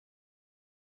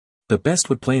The best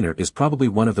wood planer is probably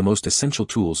one of the most essential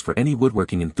tools for any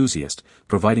woodworking enthusiast,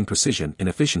 providing precision and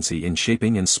efficiency in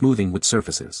shaping and smoothing wood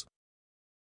surfaces.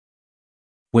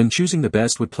 When choosing the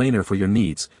best wood planer for your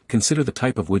needs, consider the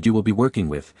type of wood you will be working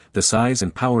with, the size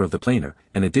and power of the planer,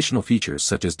 and additional features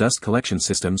such as dust collection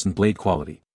systems and blade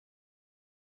quality.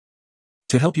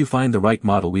 To help you find the right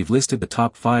model, we've listed the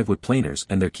top 5 wood planers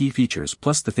and their key features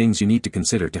plus the things you need to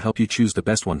consider to help you choose the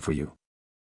best one for you.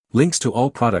 Links to all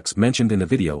products mentioned in the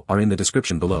video are in the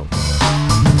description below.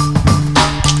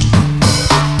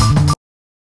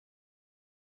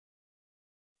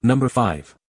 Number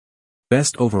 5.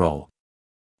 Best overall.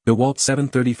 DEWALT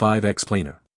 735X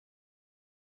Planer.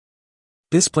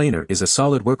 This planer is a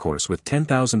solid workhorse with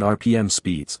 10,000 RPM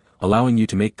speeds, allowing you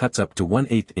to make cuts up to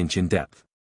 1/8 inch in depth.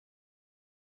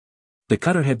 The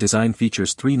cutter head design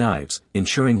features 3 knives,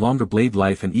 ensuring longer blade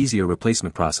life and easier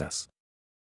replacement process.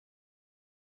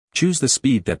 Choose the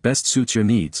speed that best suits your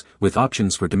needs, with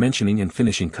options for dimensioning and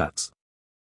finishing cuts.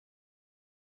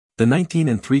 The 19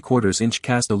 3/4 inch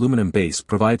cast aluminum base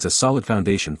provides a solid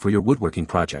foundation for your woodworking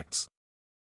projects.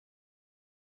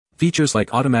 Features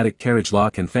like automatic carriage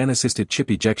lock and fan-assisted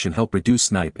chip ejection help reduce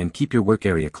snipe and keep your work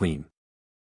area clean.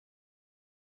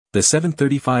 The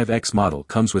 735X model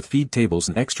comes with feed tables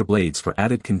and extra blades for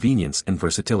added convenience and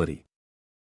versatility.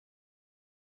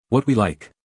 What we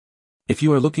like. If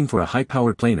you are looking for a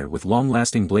high-powered planer with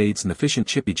long-lasting blades and efficient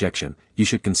chip ejection, you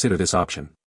should consider this option.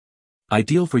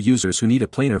 Ideal for users who need a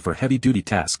planer for heavy-duty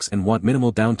tasks and want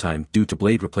minimal downtime due to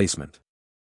blade replacement.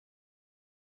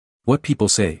 What people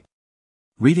say.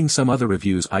 Reading some other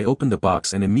reviews, I opened the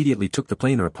box and immediately took the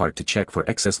planer apart to check for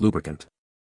excess lubricant.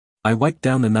 I wiped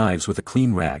down the knives with a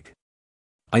clean rag.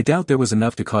 I doubt there was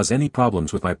enough to cause any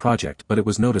problems with my project, but it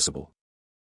was noticeable.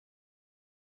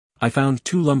 I found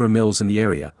 2 lumber mills in the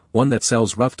area, one that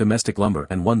sells rough domestic lumber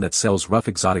and one that sells rough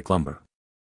exotic lumber.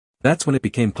 That's when it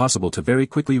became possible to very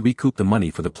quickly recoup the money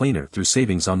for the planer through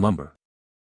savings on lumber.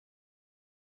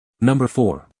 Number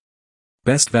 4.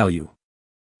 Best value.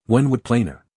 One wood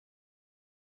planer.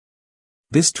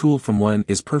 This tool from One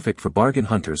is perfect for bargain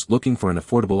hunters looking for an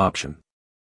affordable option.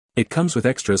 It comes with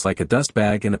extras like a dust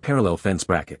bag and a parallel fence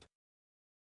bracket.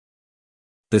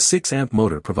 The 6-amp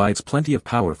motor provides plenty of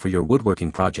power for your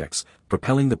woodworking projects,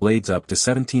 propelling the blades up to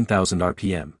 17,000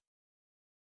 RPM.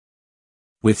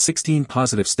 With 16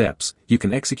 positive steps, you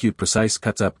can execute precise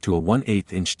cuts up to a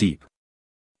 1/8 inch deep.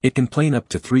 It can plane up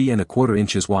to 3 1/4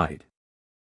 inches wide.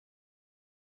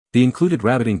 The included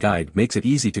rabbiting guide makes it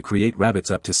easy to create rabbets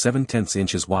up to 7/10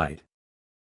 inches wide.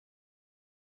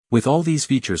 With all these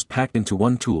features packed into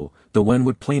one tool, the One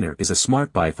Wood Planer is a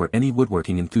smart buy for any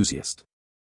woodworking enthusiast.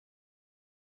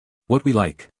 What we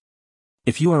like.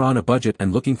 If you are on a budget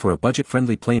and looking for a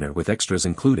budget-friendly planer with extras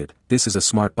included, this is a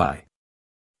smart buy.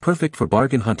 Perfect for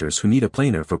bargain hunters who need a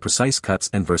planer for precise cuts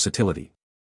and versatility.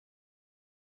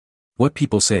 What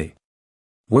people say.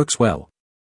 Works well.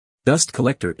 Dust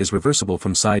collector is reversible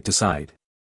from side to side.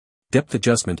 Depth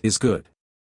adjustment is good.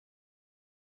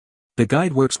 The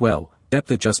guide works well,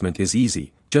 depth adjustment is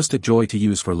easy, just a joy to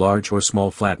use for large or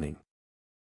small flattening.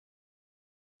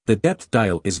 The depth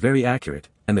dial is very accurate,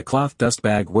 and the cloth dust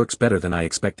bag works better than I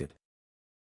expected.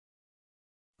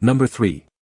 Number 3.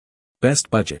 Best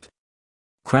budget.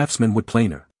 CRAFTSMAN Wood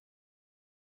Planer.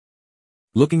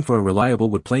 Looking for a reliable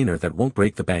wood planer that won't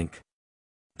break the bank?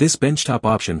 This benchtop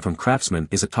option from CRAFTSMAN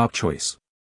is a top choice.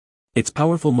 Its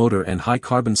powerful motor and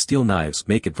high-carbon steel knives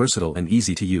make it versatile and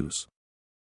easy to use.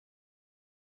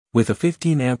 With a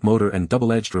 15-amp motor and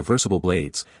double-edged reversible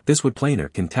blades, this wood planer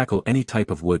can tackle any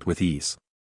type of wood with ease.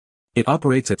 It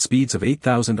operates at speeds of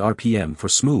 8,000 RPM for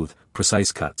smooth,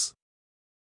 precise cuts.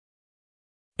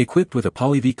 Equipped with a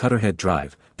poly-V cutter head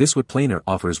drive, this wood planer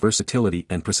offers versatility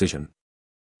and precision.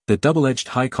 The double-edged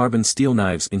high-carbon steel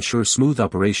knives ensure smooth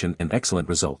operation and excellent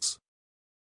results.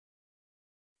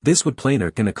 This wood planer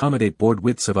can accommodate board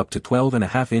widths of up to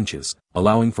 12.5 inches,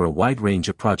 allowing for a wide range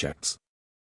of projects.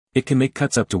 It can make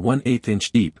cuts up to 1/8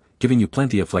 inch deep, giving you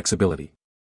plenty of flexibility.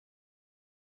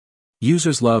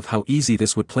 Users love how easy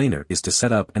this wood planer is to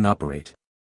set up and operate.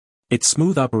 Its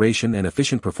smooth operation and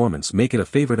efficient performance make it a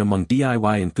favorite among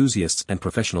DIY enthusiasts and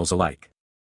professionals alike.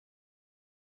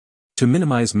 To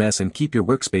minimize mess and keep your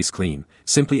workspace clean,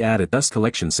 simply add a dust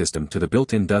collection system to the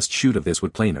built-in dust chute of this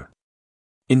wood planer.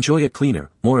 Enjoy a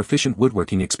cleaner, more efficient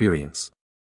woodworking experience.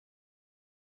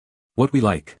 What we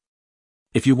like.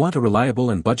 If you want a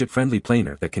reliable and budget-friendly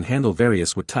planer that can handle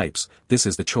various wood types, this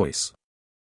is the choice.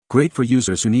 Great for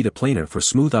users who need a planer for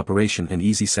smooth operation and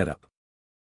easy setup.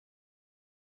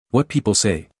 What people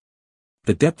say.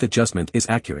 The depth adjustment is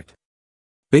accurate.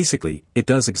 Basically, it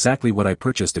does exactly what I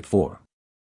purchased it for.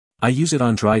 I use it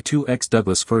on dry 2x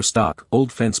Douglas fir stock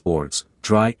old fence boards,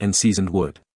 dry and seasoned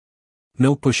wood.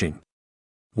 No pushing.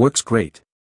 Works great.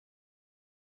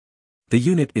 The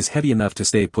unit is heavy enough to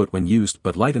stay put when used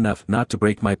but light enough not to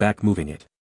break my back moving it.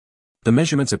 The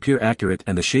measurements appear accurate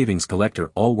and the shavings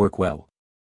collector all work well.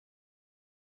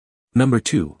 Number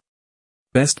 2.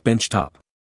 Best benchtop.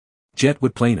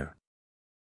 Jetwood planer.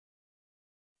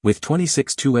 With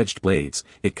 26 two-edged blades,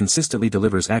 it consistently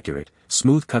delivers accurate,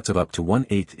 smooth cuts of up to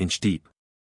 1/8 inch deep.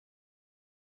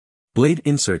 Blade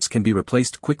inserts can be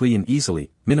replaced quickly and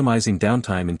easily, minimizing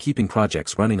downtime and keeping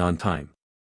projects running on time.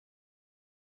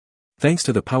 Thanks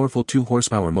to the powerful 2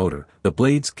 horsepower motor, the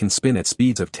blades can spin at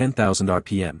speeds of 10,000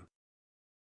 RPM.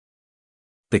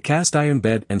 The cast iron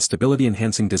bed and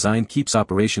stability-enhancing design keeps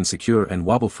operation secure and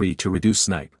wobble-free to reduce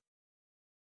snipe.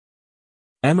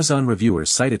 Amazon reviewers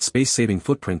cite its space-saving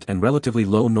footprint and relatively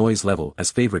low noise level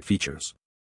as favorite features.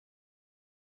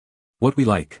 What we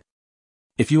like.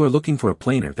 If you are looking for a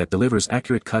planer that delivers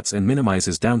accurate cuts and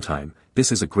minimizes downtime,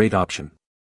 this is a great option.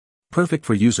 Perfect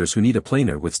for users who need a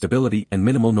planer with stability and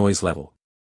minimal noise level.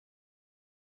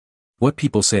 What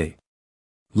people say.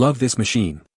 Love this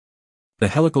machine. The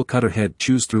helical cutter head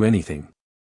chews through anything.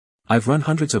 I've run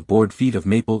hundreds of board feet of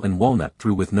maple and walnut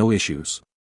through with no issues.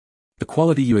 The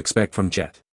quality you expect from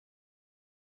Jet.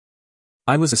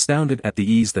 I was astounded at the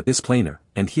ease that this planer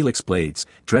and helix blades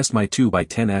dressed my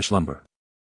 2x10 ash lumber.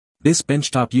 This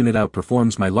benchtop unit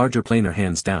outperforms my larger planer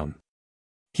hands down.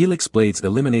 Helix blades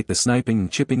eliminate the sniping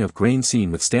and chipping of grain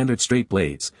seen with standard straight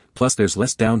blades, plus there's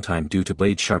less downtime due to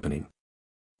blade sharpening.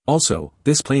 Also,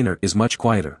 this planer is much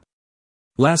quieter.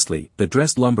 Lastly, the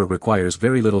dressed lumber requires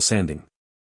very little sanding.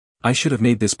 I should have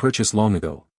made this purchase long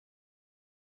ago.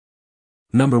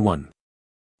 Number 1.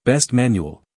 Best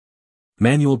manual.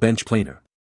 Manual bench planer.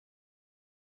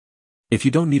 If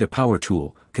you don't need a power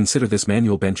tool, consider this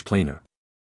manual bench planer.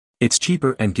 It's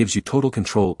cheaper and gives you total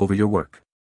control over your work.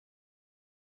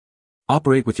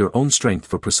 Operate with your own strength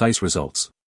for precise results.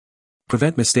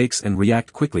 Prevent mistakes and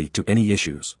react quickly to any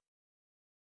issues.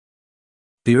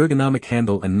 The ergonomic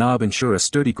handle and knob ensure a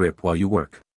sturdy grip while you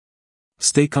work.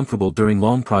 Stay comfortable during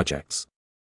long projects.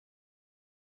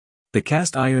 The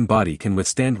cast iron body can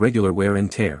withstand regular wear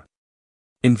and tear.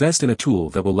 Invest in a tool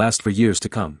that will last for years to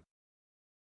come.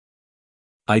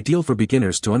 Ideal for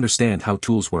beginners to understand how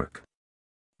tools work.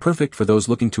 Perfect for those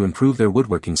looking to improve their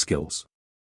woodworking skills.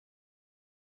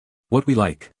 What we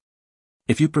like.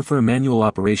 If you prefer manual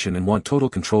operation and want total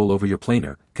control over your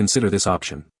planer, consider this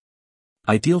option.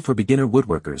 Ideal for beginner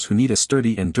woodworkers who need a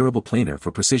sturdy and durable planer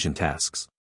for precision tasks.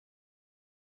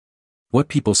 What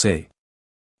people say.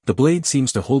 The blade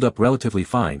seems to hold up relatively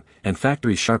fine, and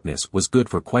factory sharpness was good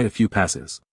for quite a few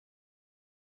passes.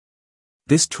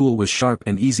 This tool was sharp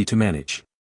and easy to manage.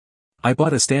 I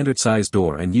bought a standard size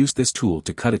door and used this tool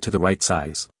to cut it to the right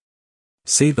size.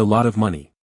 Saved a lot of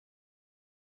money.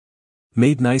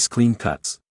 Made nice clean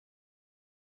cuts.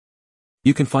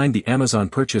 You can find the Amazon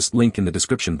purchase link in the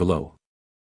description below.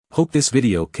 Hope this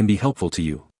video can be helpful to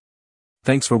you.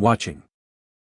 Thanks for watching.